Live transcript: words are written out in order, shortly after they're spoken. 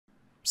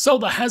So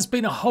there has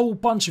been a whole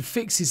bunch of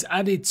fixes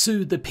added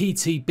to the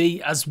PTB,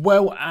 as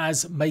well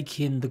as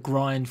making the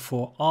grind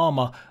for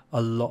armor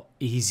a lot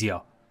easier.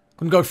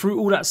 I'm going to go through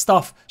all that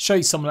stuff, show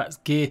you some of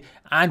that gear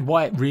and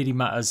why it really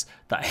matters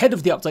that ahead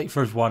of the update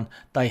for everyone,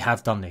 they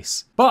have done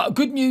this. But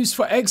good news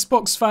for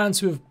Xbox fans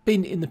who have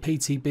been in the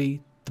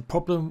PTB, the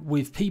problem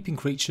with peeping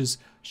creatures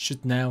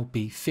should now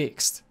be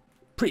fixed.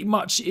 Pretty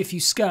much if you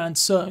scanned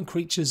certain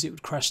creatures it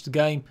would crash the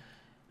game,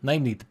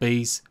 namely the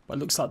bees, but it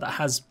looks like that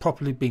has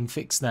properly been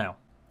fixed now.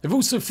 They've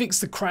also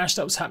fixed the crash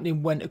that was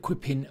happening when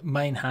equipping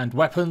main hand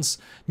weapons.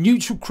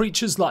 Neutral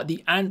creatures like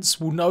the ants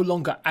will no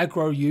longer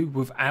aggro you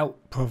without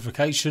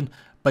provocation.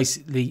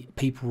 Basically,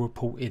 people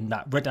reporting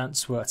that red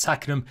ants were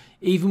attacking them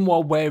even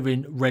while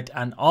wearing red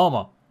ant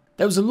armor.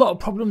 There was a lot of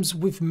problems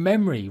with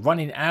memory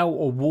running out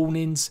or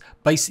warnings,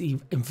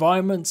 basically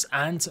environments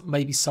and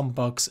maybe some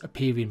bugs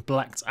appearing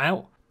blacked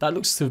out. That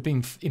looks to have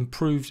been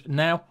improved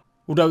now.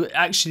 Although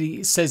actually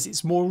it says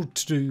it's more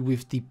to do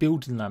with the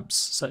building lamps,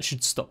 so it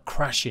should stop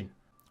crashing,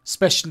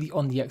 especially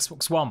on the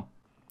Xbox One.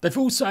 They've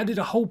also added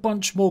a whole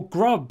bunch more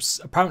grubs.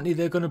 Apparently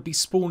they're going to be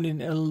spawning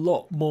in a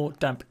lot more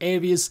damp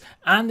areas,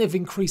 and they've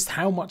increased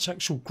how much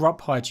actual grub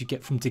hide you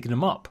get from digging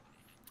them up.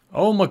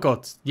 Oh my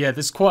god, yeah,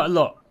 there's quite a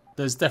lot.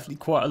 There's definitely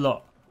quite a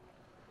lot.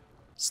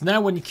 So now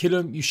when you kill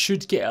them, you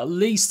should get at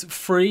least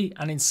 3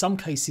 and in some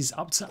cases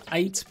up to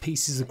 8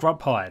 pieces of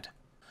grub hide.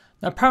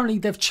 Now apparently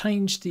they've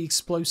changed the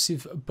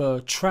explosive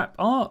bird trap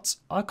art.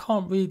 I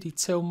can't really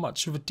tell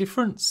much of a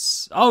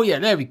difference. Oh yeah,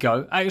 there we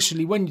go.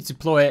 Actually, when you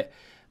deploy it,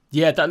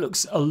 yeah, that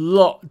looks a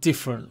lot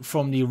different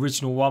from the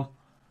original one.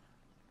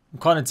 I'm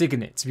kind of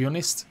digging it, to be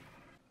honest.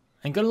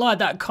 Ain't gonna lie,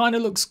 that kind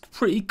of looks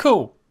pretty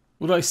cool.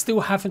 Although I still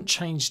haven't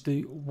changed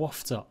the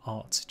wafter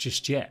art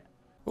just yet.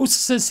 Also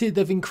says here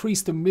they've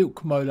increased the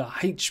milk molar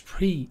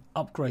HP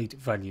upgrade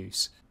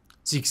values.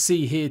 So you can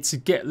see here to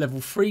get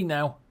level 3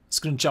 now, it's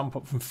going to jump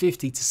up from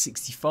 50 to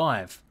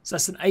 65. So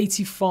that's an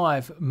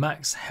 85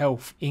 max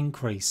health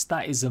increase.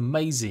 That is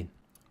amazing.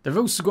 They've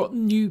also got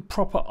new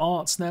proper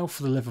arts now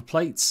for the leather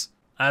plates,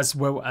 as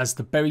well as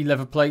the berry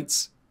leather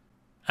plates.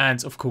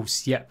 And of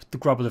course, yep, the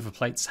grub leather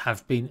plates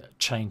have been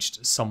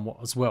changed somewhat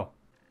as well.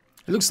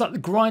 It looks like the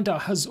grinder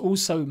has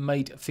also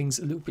made things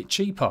a little bit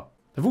cheaper.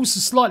 They've also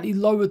slightly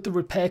lowered the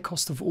repair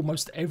cost of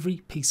almost every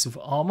piece of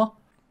armour.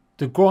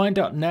 The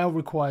grinder now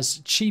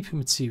requires cheaper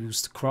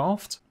materials to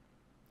craft.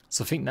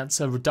 So I think that's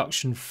a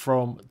reduction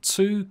from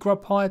 2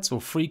 grub hides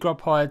or 3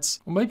 grub hides.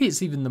 Or maybe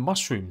it's even the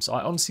mushrooms.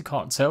 I honestly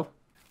can't tell.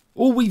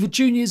 All Weaver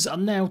Juniors are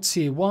now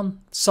tier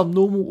 1. Some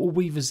normal All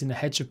Weavers in the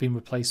hedge have been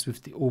replaced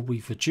with the All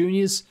Weaver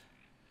Juniors.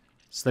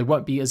 So they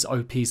won't be as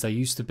OP as they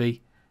used to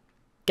be.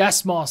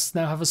 Gas masks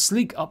now have a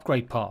sleek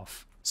upgrade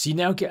path. So you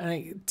now get an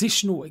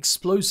additional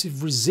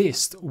explosive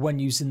resist when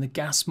using the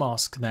gas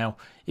mask now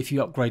if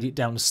you upgrade it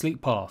down the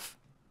sleek path.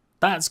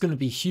 That's going to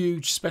be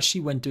huge,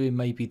 especially when doing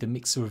maybe the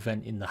mixer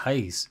event in the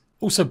haze.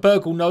 Also,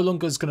 Burgle no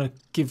longer is going to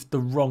give the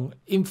wrong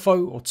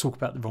info or talk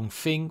about the wrong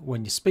thing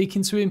when you're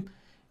speaking to him.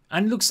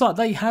 And it looks like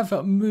they have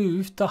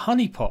moved the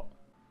honeypot.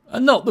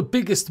 And not the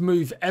biggest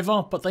move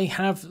ever, but they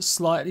have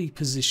slightly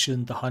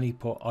positioned the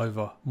honeypot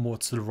over more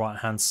to the right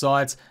hand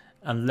side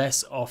and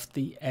less off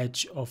the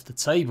edge of the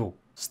table.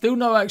 Still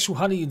no actual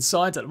honey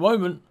inside at the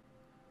moment.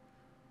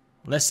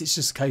 Unless it's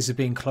just a case of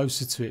being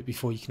closer to it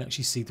before you can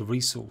actually see the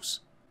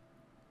resource.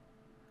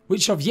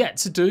 Which I've yet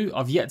to do.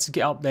 I've yet to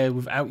get up there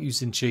without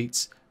using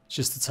cheats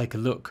just to take a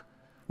look.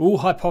 We're all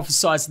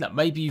hypothesising that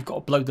maybe you've got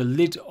to blow the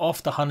lid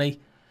off the honey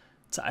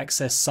to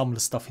access some of the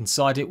stuff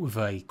inside it with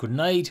a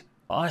grenade.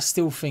 But I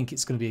still think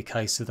it's going to be a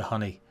case of the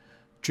honey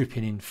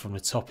dripping in from the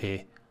top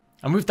here.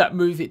 And with that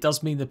move, it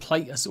does mean the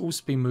plate has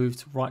also been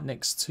moved right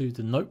next to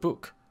the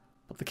notebook.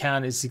 But the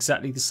can is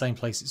exactly the same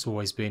place it's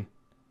always been.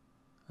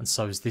 And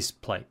so is this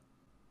plate.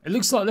 It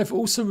looks like they've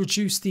also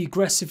reduced the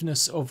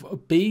aggressiveness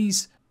of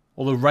bees.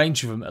 Or the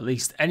range of them at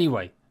least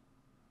anyway.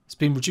 It's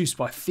been reduced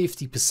by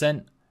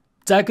 50%.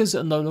 Daggers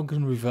are no longer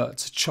going to revert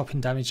to chopping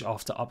damage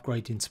after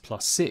upgrading to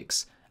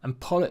 +6. And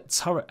Pollet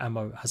turret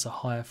ammo has a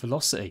higher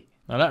velocity.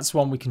 Now that's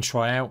one we can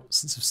try out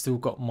since I've still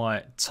got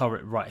my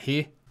turret right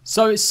here.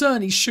 So it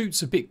certainly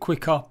shoots a bit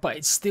quicker, but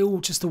it's still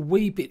just a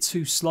wee bit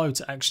too slow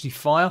to actually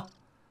fire.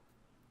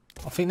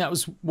 I think that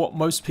was what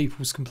most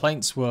people's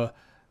complaints were,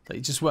 that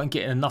you just weren't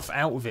getting enough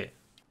out of it.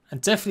 And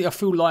definitely I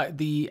feel like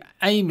the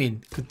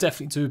aiming could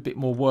definitely do a bit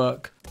more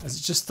work, as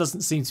it just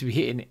doesn't seem to be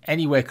hitting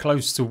anywhere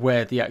close to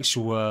where the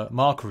actual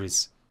marker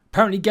is.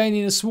 Apparently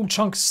gaining a small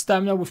chunk of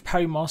stamina with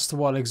Parry Master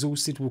while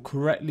exhausted will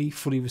correctly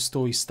fully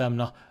restore your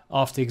stamina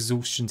after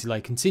exhaustion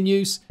delay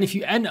continues. And if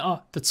you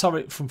enter the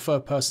turret from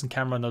third person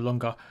camera, no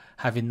longer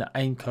having the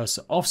aim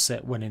cursor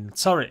offset when in the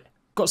turret.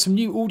 Got some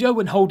new audio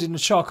when holding a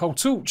charcoal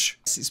torch.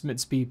 It's meant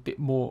to be a bit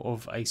more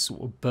of a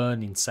sort of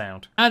burning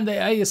sound. And the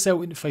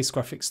ASL interface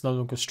graphics no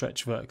longer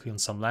stretch vertically on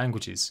some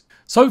languages.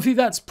 So hopefully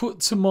that's put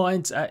to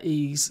mind at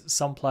ease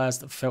some players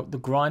that felt the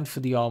grind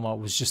for the armor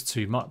was just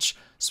too much.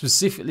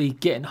 Specifically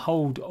getting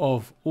hold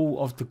of all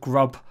of the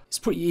grub. It's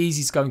pretty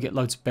easy to go and get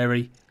loads of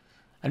berry.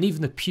 And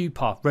even the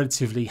pupa,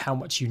 relatively how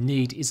much you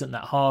need isn't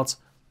that hard.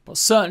 But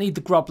certainly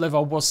the grub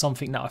level was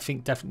something that I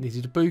think definitely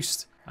needed a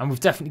boost. And we've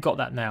definitely got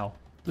that now.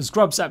 There's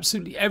grubs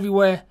absolutely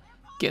everywhere.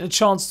 Getting a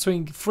chance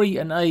between 3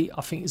 and 8,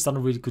 I think it's done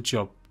a really good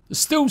job. There's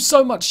still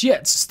so much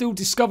yet to still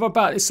discover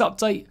about this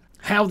update.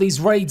 How these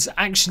raids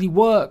actually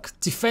work,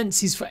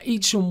 defenses for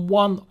each and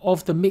one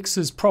of the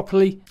mixers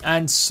properly,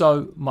 and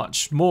so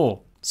much more.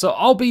 So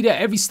I'll be there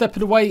every step of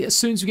the way. As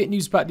soon as we get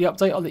news about the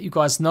update, I'll let you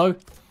guys know.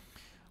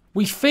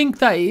 We think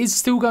that it is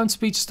still going to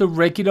be just a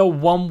regular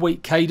 1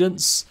 week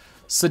cadence.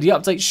 So the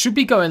update should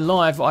be going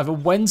live either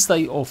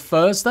Wednesday or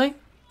Thursday.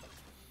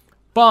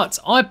 But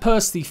I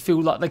personally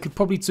feel like they could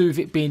probably do with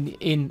it being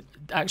in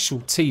actual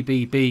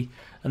TBB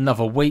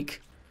another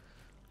week.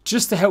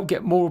 Just to help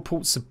get more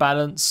reports of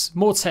balance,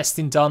 more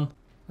testing done,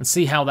 and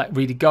see how that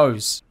really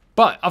goes.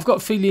 But I've got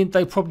a feeling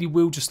they probably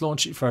will just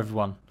launch it for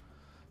everyone.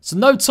 So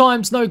no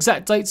times, no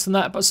exact dates on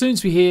that, but as soon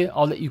as we hear,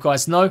 I'll let you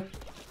guys know.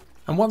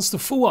 And once the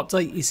full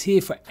update is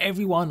here for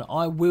everyone,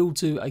 I will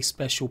do a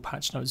special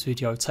patch notes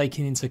video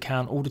taking into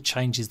account all the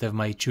changes they've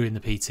made during the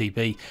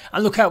PTB.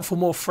 And look out for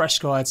more fresh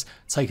guides,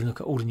 taking a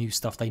look at all the new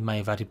stuff they may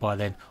have added by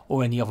then,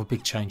 or any other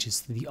big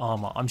changes to the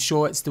armour. I'm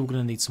sure it's still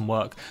going to need some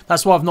work.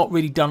 That's why I've not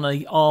really done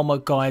any armour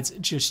guides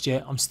just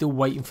yet. I'm still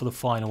waiting for the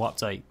final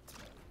update.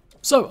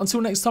 So until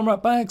next time,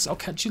 rat bags, I'll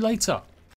catch you later.